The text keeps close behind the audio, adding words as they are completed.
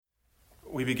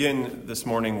We begin this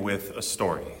morning with a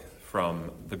story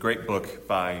from the great book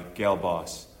by Gail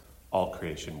Boss, All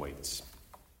Creation Waits.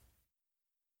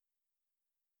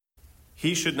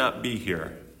 He should not be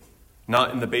here,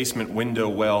 not in the basement window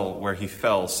well where he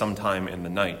fell sometime in the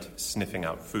night, sniffing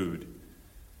out food.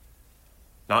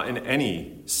 Not in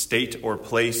any state or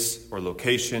place or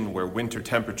location where winter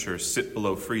temperatures sit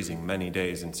below freezing many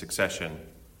days in succession.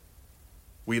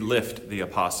 We lift the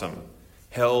opossum,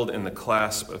 held in the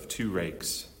clasp of two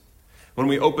rakes. When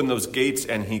we open those gates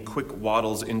and he quick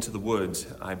waddles into the woods,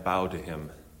 I bow to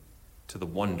him, to the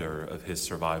wonder of his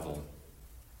survival.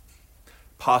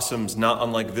 Possums, not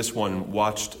unlike this one,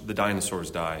 watched the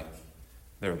dinosaurs die.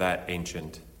 They're that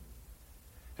ancient.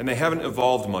 And they haven't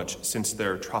evolved much since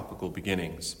their tropical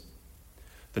beginnings.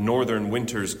 The northern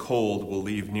winter's cold will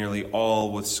leave nearly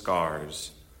all with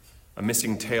scars, a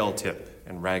missing tail tip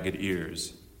and ragged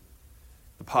ears.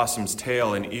 The possum's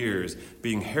tail and ears,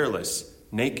 being hairless,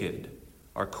 naked,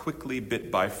 are quickly bit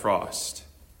by frost,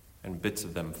 and bits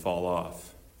of them fall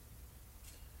off.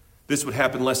 This would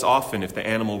happen less often if the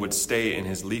animal would stay in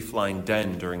his leaf-lined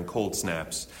den during cold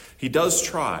snaps. He does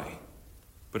try,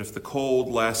 but if the cold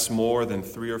lasts more than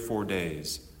 3 or 4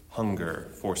 days,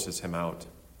 hunger forces him out.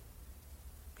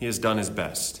 He has done his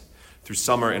best through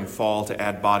summer and fall to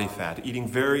add body fat, eating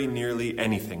very nearly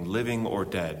anything, living or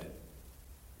dead.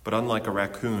 But unlike a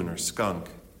raccoon or skunk,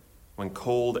 when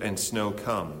cold and snow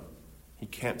come, he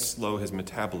can't slow his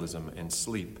metabolism and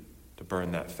sleep to burn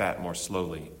that fat more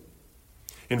slowly.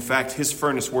 In fact, his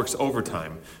furnace works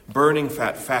overtime, burning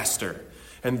fat faster.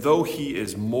 And though he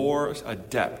is more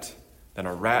adept than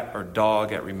a rat or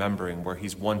dog at remembering where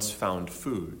he's once found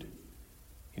food,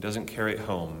 he doesn't carry it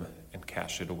home and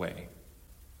cache it away.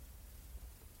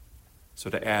 So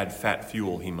to add fat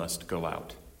fuel, he must go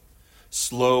out.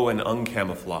 Slow and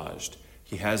uncamouflaged,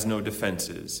 he has no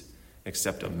defenses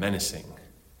except a menacing,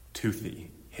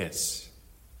 toothy hiss.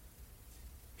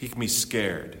 He can be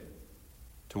scared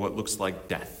to what looks like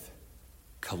death,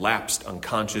 collapsed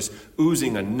unconscious,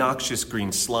 oozing a noxious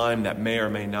green slime that may or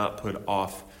may not put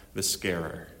off the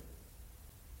scarer.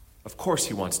 Of course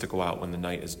he wants to go out when the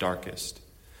night is darkest,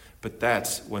 but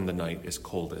that's when the night is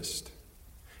coldest.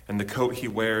 And the coat he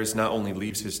wears not only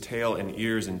leaves his tail and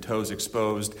ears and toes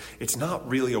exposed, it's not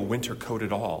really a winter coat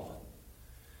at all.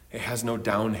 It has no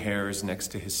down hairs next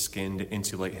to his skin to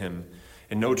insulate him,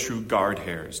 and no true guard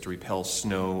hairs to repel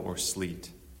snow or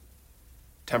sleet.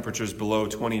 Temperatures below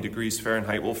 20 degrees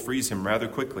Fahrenheit will freeze him rather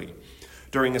quickly.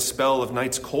 During a spell of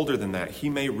nights colder than that, he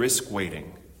may risk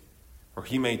waiting, or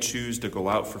he may choose to go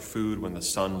out for food when the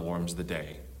sun warms the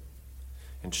day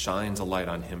and shines a light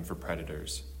on him for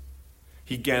predators.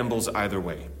 He gambles either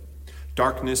way,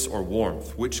 darkness or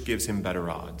warmth, which gives him better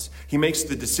odds. He makes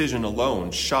the decision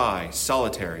alone, shy,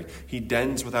 solitary. He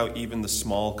dens without even the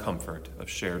small comfort of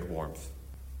shared warmth.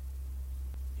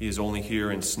 He is only here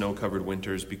in snow-covered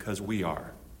winters because we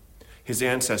are. His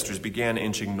ancestors began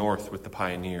inching north with the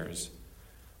pioneers,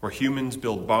 where humans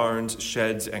build barns,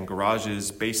 sheds, and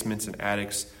garages, basements and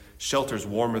attics, shelters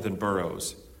warmer than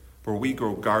burrows, where we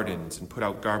grow gardens and put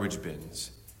out garbage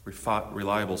bins,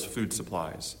 reliable food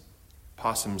supplies.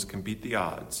 Possums can beat the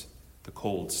odds. The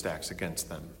cold stacks against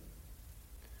them.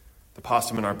 The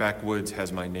possum in our backwoods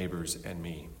has my neighbors and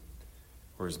me.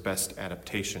 We're his best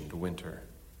adaptation to winter.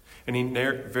 And he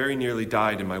very nearly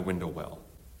died in my window well.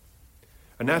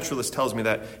 A naturalist tells me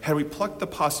that had we plucked the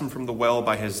possum from the well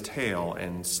by his tail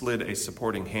and slid a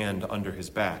supporting hand under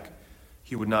his back,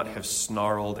 he would not have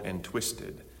snarled and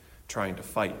twisted, trying to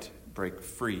fight, break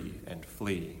free, and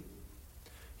flee.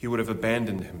 He would have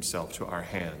abandoned himself to our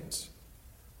hands,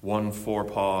 one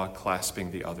forepaw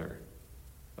clasping the other,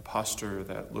 a posture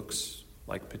that looks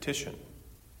like petition,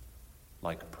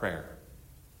 like prayer.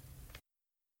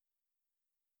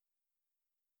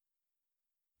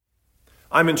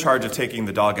 I'm in charge of taking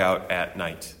the dog out at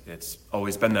night. It's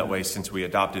always been that way since we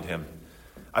adopted him.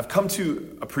 I've come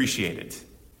to appreciate it,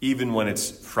 even when it's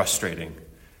frustrating.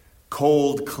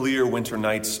 Cold, clear winter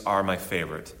nights are my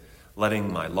favorite.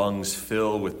 Letting my lungs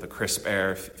fill with the crisp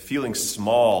air, feeling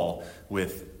small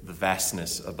with the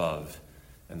vastness above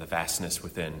and the vastness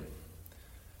within.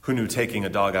 Who knew taking a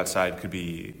dog outside could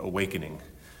be awakening?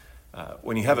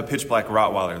 When you have a pitch-black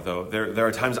Rottweiler, though, there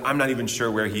are times I'm not even sure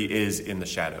where he is in the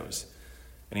shadows.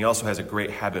 And he also has a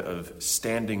great habit of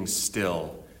standing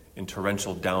still in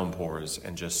torrential downpours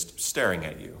and just staring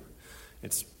at you.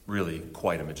 It's really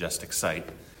quite a majestic sight.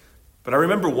 But I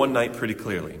remember one night pretty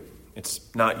clearly.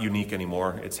 It's not unique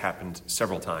anymore. It's happened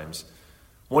several times.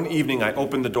 One evening, I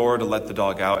opened the door to let the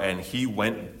dog out, and he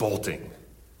went bolting.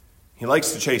 He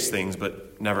likes to chase things,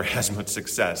 but never has much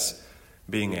success.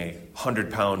 Being a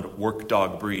 100-pound work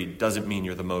dog breed doesn't mean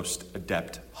you're the most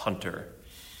adept hunter.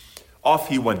 Off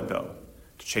he went, though,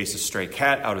 to chase a stray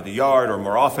cat out of the yard, or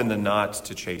more often than not,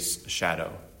 to chase a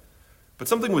shadow. But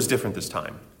something was different this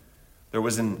time. There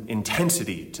was an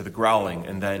intensity to the growling,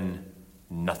 and then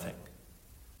nothing.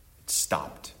 It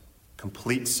stopped.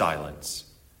 Complete silence.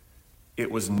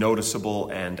 It was noticeable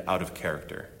and out of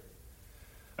character.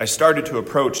 I started to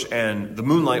approach, and the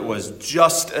moonlight was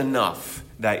just enough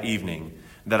that evening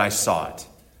that I saw it.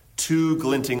 2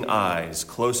 glinting eyes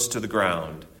close to the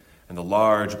ground, and the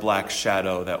large black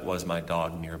shadow that was my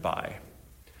dog nearby.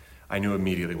 I knew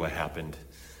immediately what happened.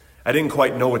 I didn't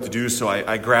quite know what to do, so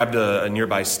I grabbed a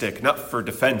nearby stick, not for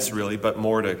defense really, but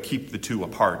more to keep the two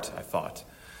apart, I thought.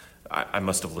 I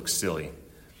must have looked silly.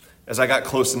 As I got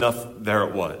close enough, there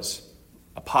it was.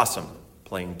 A possum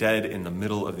playing dead in the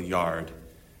middle of the yard,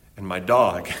 and my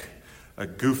dog, a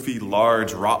goofy,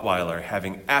 large Rottweiler,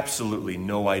 having absolutely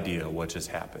no idea what just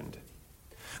happened.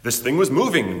 This thing was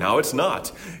moving, now it's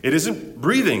not. It isn't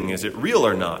breathing, is it real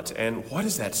or not? And what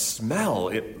is that smell?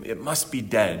 It must be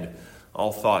dead.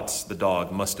 All thoughts the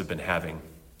dog must have been having.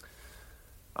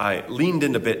 I leaned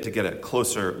in a bit to get a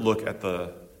closer look at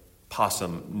the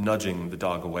possum nudging the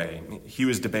dog away. He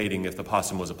was debating if the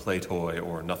possum was a play toy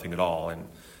or nothing at all, and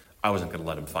I wasn't going to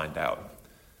let him find out.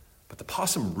 But the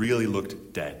possum really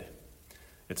looked dead.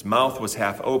 Its mouth was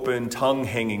half open, tongue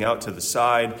hanging out to the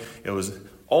side. It was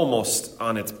almost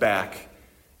on its back.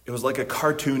 It was like a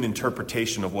cartoon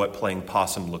interpretation of what playing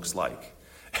possum looks like.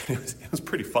 It was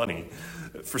pretty funny.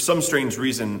 For some strange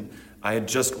reason, I had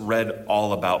just read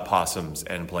all about possums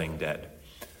and playing dead.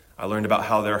 I learned about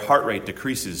how their heart rate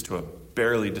decreases to a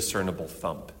barely discernible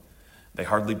thump. They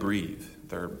hardly breathe.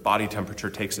 Their body temperature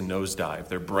takes a nosedive.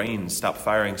 Their brains stop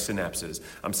firing synapses.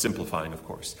 I'm simplifying, of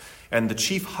course. And the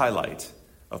chief highlight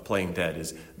of playing dead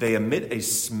is they emit a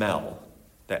smell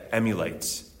that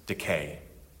emulates decay.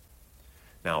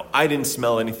 Now, I didn't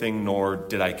smell anything, nor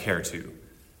did I care to,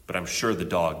 but I'm sure the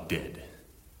dog did.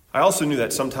 I also knew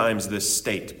that sometimes this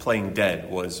state, playing dead,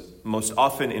 was most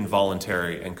often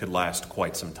involuntary and could last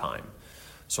quite some time.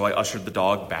 So I ushered the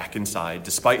dog back inside,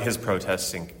 despite his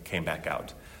protests, and came back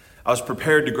out. I was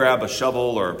prepared to grab a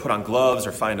shovel or put on gloves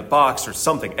or find a box or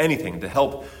something, anything to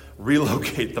help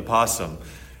relocate the possum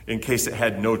in case it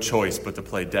had no choice but to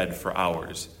play dead for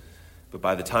hours. But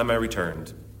by the time I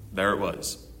returned, there it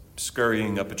was,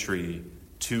 scurrying up a tree,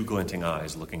 2 glinting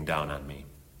eyes looking down on me.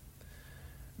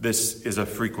 This is a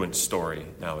frequent story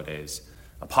nowadays.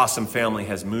 A possum family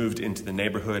has moved into the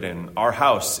neighborhood, and our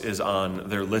house is on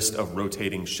their list of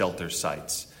rotating shelter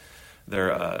sites. They're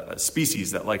a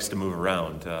species that likes to move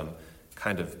around,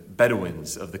 kind of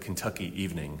Bedouins of the Kentucky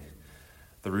evening.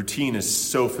 The routine is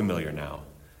so familiar now.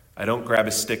 I don't grab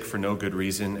a stick for no good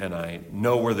reason, and I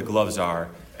know where the gloves are,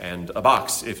 and a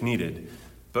box if needed,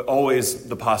 but always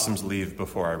the possums leave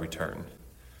before I return.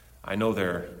 I know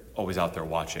they're always out there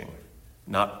watching,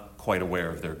 not quite aware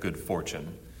of their good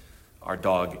fortune. Our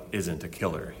dog isn't a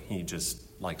killer, he just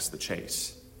likes the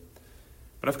chase.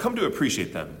 But I've come to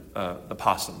appreciate them, the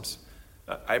possums.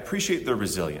 I appreciate their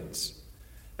resilience.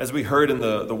 As we heard in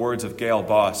the words of Gail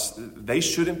Boss, they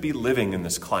shouldn't be living in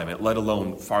this climate, let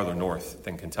alone farther north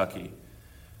than Kentucky.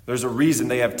 There's a reason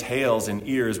they have tails and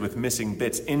ears with missing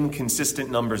bits,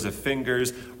 inconsistent numbers of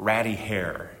fingers, ratty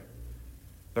hair.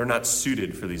 They're not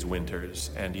suited for these winters,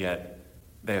 and yet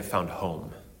they have found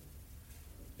home.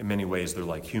 In many ways, they're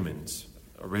like humans.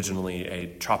 Originally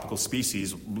a tropical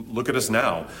species, look at us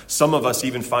now. Some of us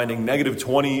even finding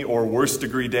 -20 or worse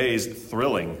degree days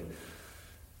thrilling.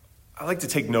 I like to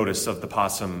take notice of the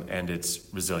possum and its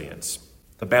resilience,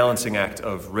 the balancing act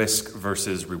of risk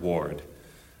versus reward.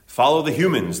 Follow the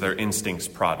humans, their instincts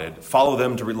prodded. Follow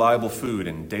them to reliable food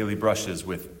and daily brushes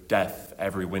with death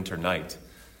every winter night.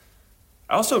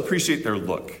 I also appreciate their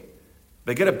look.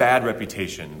 They get a bad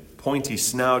reputation. Pointy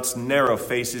snouts, narrow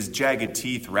faces, jagged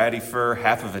teeth, ratty fur,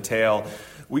 half of a tail.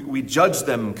 We judge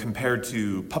them compared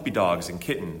to puppy dogs and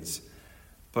kittens.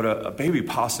 But a baby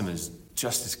possum is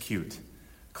just as cute,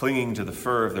 clinging to the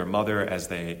fur of their mother as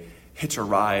they hitch a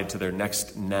ride to their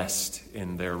next nest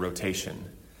in their rotation.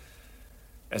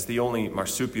 As the only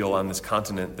marsupial on this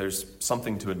continent, there's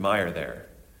something to admire there.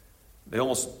 They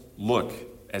almost look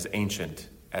as ancient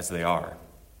as they are.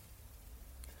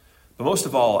 But most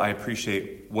of all, I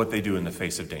appreciate what they do in the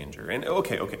face of danger. And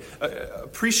okay.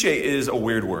 Appreciate is a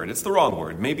weird word. It's the wrong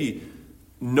word. Maybe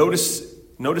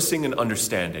noticing and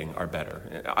understanding are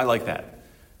better. I like that.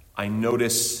 I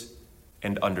notice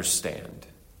and understand.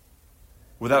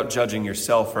 Without judging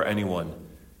yourself or anyone,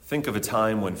 think of a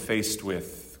time when faced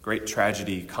with great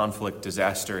tragedy, conflict,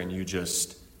 disaster, and you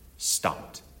just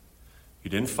stopped.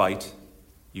 You didn't fight.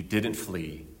 You didn't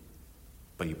flee,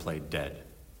 but you played dead.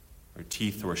 Your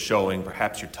teeth were showing,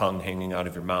 perhaps your tongue hanging out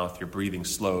of your mouth, your breathing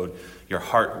slowed, your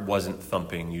heart wasn't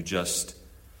thumping, you just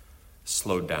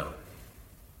slowed down.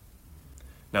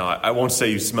 Now, I won't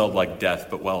say you smelled like death,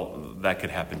 but well, that could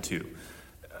happen too.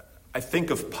 I think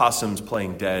of possums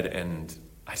playing dead and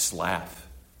I just laugh.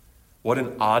 What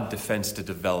an odd defense to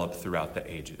develop throughout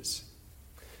the ages.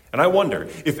 And I wonder,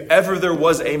 if ever there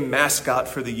was a mascot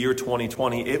for the year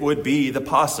 2020, it would be the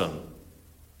possum.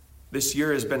 This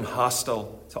year has been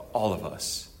hostile to all of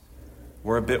us.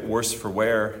 We're a bit worse for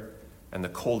wear, and the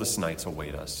coldest nights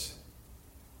await us.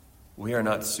 We are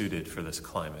not suited for this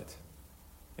climate,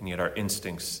 and yet our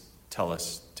instincts tell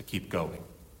us to keep going.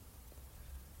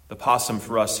 The possum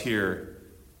for us here,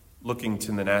 looking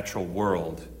to the natural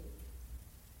world,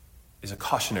 is a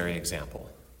cautionary example.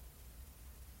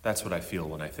 That's what I feel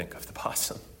when I think of the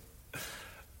possum.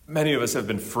 Many of us have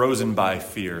been frozen by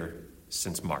fear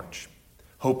since March,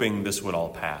 hoping this would all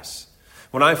pass.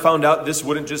 When I found out this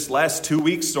wouldn't just last 2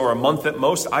 weeks or a month at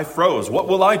most, I froze. What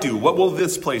will I do? What will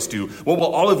this place do? What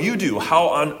will all of you do? How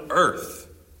on earth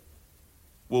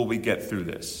will we get through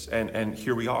this? And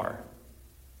here we are,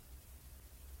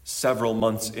 several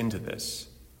months into this,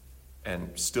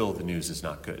 and still the news is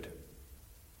not good.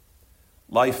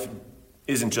 Life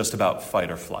isn't just about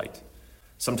fight or flight.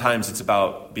 Sometimes it's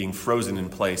about being frozen in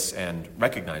place and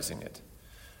recognizing it,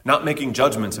 not making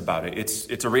judgments about it.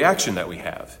 It's a reaction that we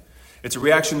have. It's a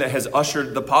reaction that has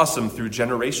ushered the possum through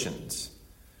generations.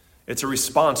 It's a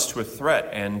response to a threat,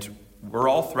 and we're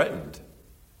all threatened.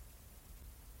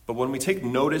 But when we take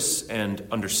notice and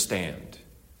understand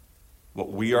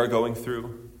what we are going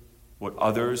through, what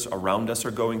others around us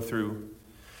are going through,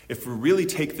 if we really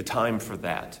take the time for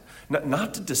that,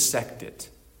 not to dissect it,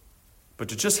 but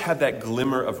to just have that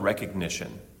glimmer of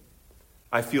recognition,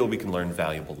 I feel we can learn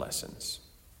valuable lessons.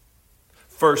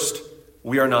 First,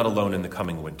 we are not alone in the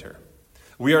coming winter.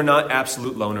 We are not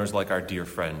absolute loners like our dear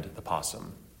friend, the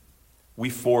possum. We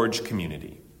forge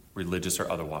community, religious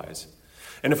or otherwise.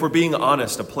 And if we're being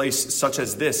honest, a place such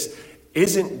as this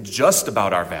isn't just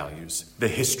about our values, the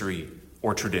history,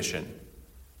 or tradition.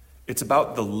 It's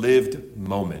about the lived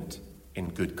moment in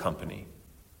good company.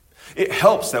 It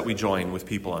helps that we join with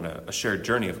people on a shared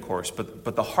journey, of course,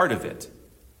 but the heart of it,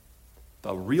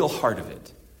 the real heart of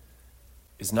it,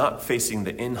 is not facing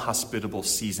the inhospitable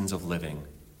seasons of living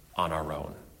on our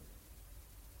own.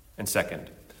 And second,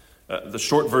 the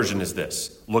short version is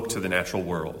this: look to the natural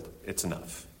world. It's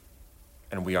enough.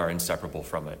 And we are inseparable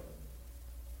from it.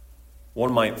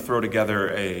 One might throw together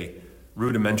a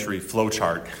rudimentary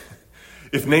flowchart.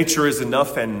 If nature is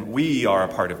enough and we are a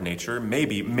part of nature,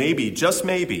 maybe, just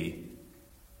maybe,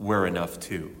 we're enough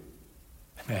too.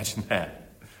 Imagine that.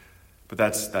 But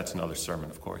that's another sermon,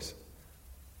 of course.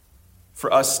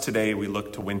 For us today, we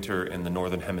look to winter in the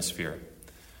Northern Hemisphere.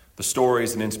 The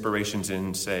stories and inspirations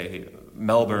in, say,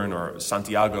 Melbourne or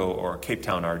Santiago or Cape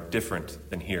Town are different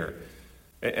than here.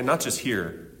 And not just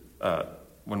here,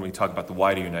 when we talk about the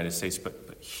wider United States,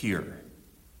 but here,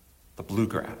 the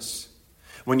bluegrass.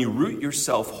 When you root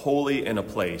yourself wholly in a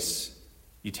place,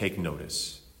 you take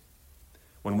notice.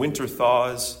 When winter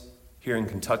thaws here in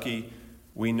Kentucky,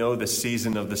 we know the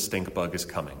season of the stink bug is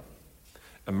coming.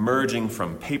 Emerging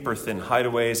from paper-thin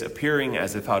hideaways, appearing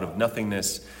as if out of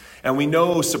nothingness. And we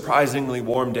know surprisingly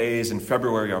warm days in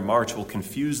February or March will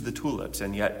confuse the tulips,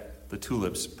 and yet the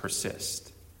tulips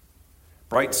persist.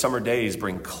 Bright summer days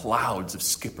bring clouds of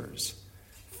skippers,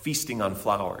 feasting on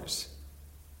flowers.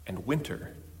 And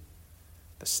winter,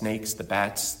 the snakes, the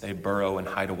bats, they burrow and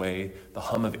hide away. The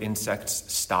hum of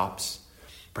insects stops.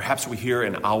 Perhaps we hear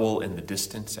an owl in the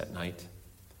distance at night,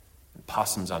 and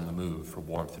possums on the move for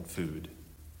warmth and food,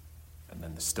 and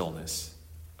then the stillness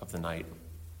of the night.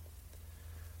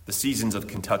 The seasons of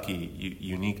Kentucky,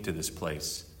 unique to this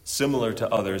place, similar to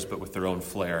others but with their own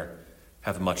flair,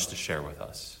 have much to share with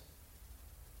us.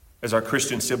 As our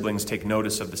Christian siblings take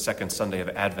notice of the second Sunday of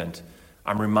Advent,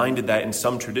 I'm reminded that in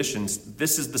some traditions,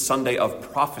 this is the Sunday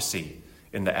of prophecy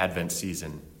in the Advent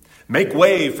season. Make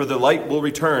way, for the light will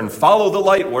return. Follow the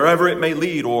light wherever it may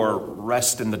lead, or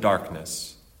rest in the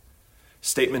darkness.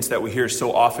 Statements that we hear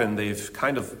so often, they've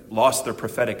kind of lost their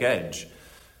prophetic edge.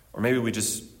 Or maybe we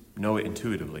just know it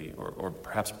intuitively, or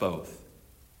perhaps both.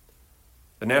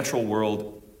 The natural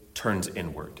world turns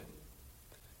inward.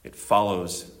 It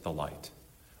follows the light.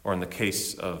 Or in the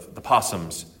case of the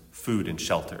possums, food and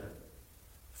shelter.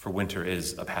 For winter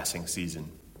is a passing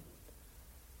season.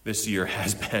 This year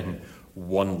has been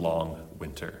one long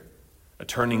winter, a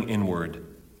turning inward,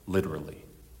 literally.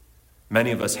 Many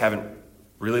of us haven't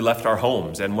really left our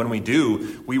homes, and when we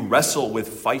do, we wrestle with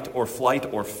fight or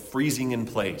flight or freezing in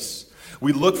place.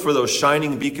 We look for those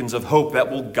shining beacons of hope that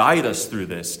will guide us through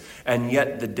this, and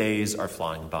yet the days are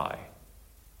flying by.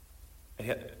 And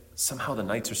yet somehow the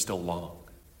nights are still long.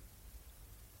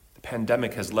 The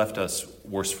pandemic has left us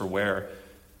worse for wear,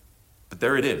 but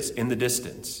there it is, in the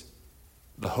distance,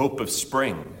 the hope of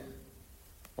spring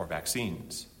or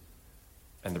vaccines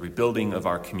and the rebuilding of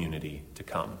our community to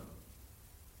come.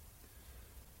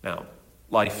 Now,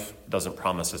 life doesn't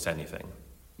promise us anything.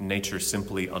 Nature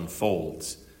simply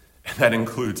unfolds, and that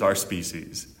includes our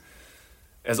species.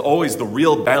 As always, the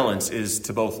real balance is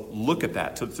to both look at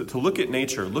that, to look at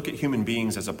nature, look at human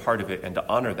beings as a part of it, and to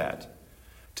honor that,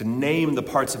 to name the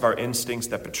parts of our instincts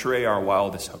that betray our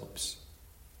wildest hopes,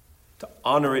 to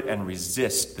honor it and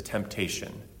resist the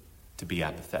temptation to be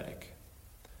apathetic,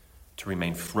 to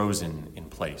remain frozen in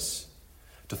place,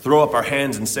 to throw up our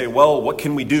hands and say, well, what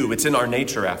can we do? It's in our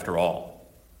nature after all.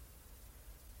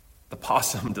 The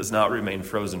possum does not remain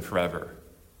frozen forever.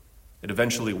 It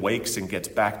eventually wakes and gets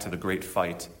back to the great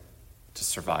fight to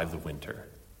survive the winter,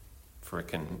 for it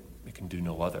can do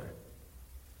no other.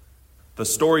 The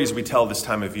stories we tell this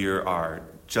time of year are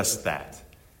just that.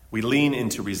 We lean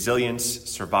into resilience,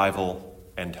 survival,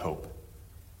 and hope,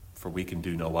 for we can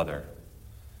do no other.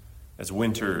 As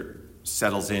winter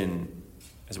settles in,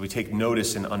 as we take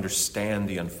notice and understand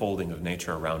the unfolding of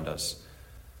nature around us,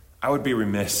 I would be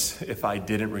remiss if I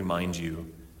didn't remind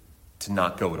you to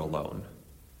not go it alone.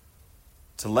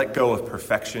 To let go of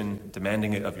perfection,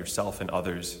 demanding it of yourself and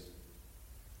others.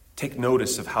 Take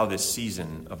notice of how this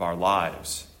season of our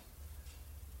lives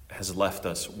has left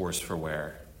us worse for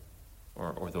wear,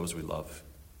 or those we love.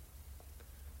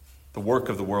 The work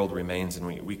of the world remains,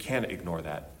 and we can't ignore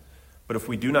that. But if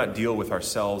we do not deal with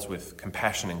ourselves with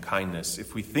compassion and kindness,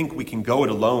 if we think we can go it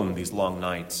alone these long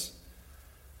nights,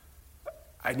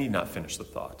 I need not finish the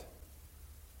thought.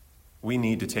 We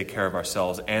need to take care of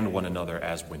ourselves and one another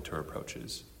as winter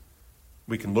approaches.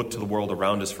 We can look to the world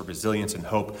around us for resilience and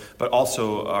hope, but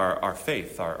also our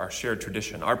faith, our shared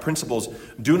tradition. Our principles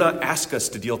do not ask us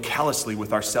to deal callously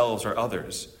with ourselves or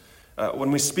others.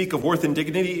 When we speak of worth and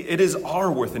dignity, it is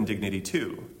our worth and dignity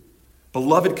too.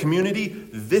 Beloved community,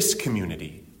 this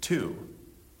community too.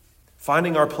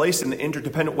 Finding our place in the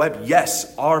interdependent web,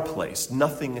 yes, our place.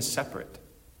 Nothing is separate.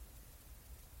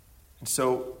 And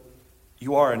so,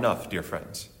 you are enough, dear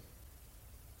friends.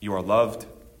 You are loved,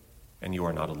 and you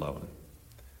are not alone.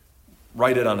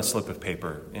 Write it on a slip of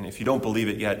paper, and if you don't believe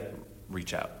it yet,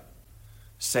 reach out.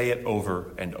 Say it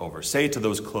over and over. Say it to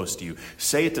those close to you.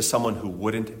 Say it to someone who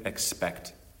wouldn't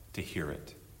expect to hear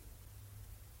it.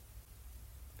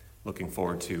 Looking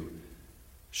forward to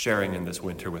sharing in this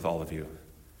winter with all of you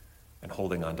and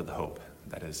holding on to the hope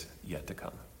that is yet to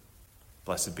come.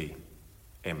 Blessed be.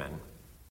 Amen.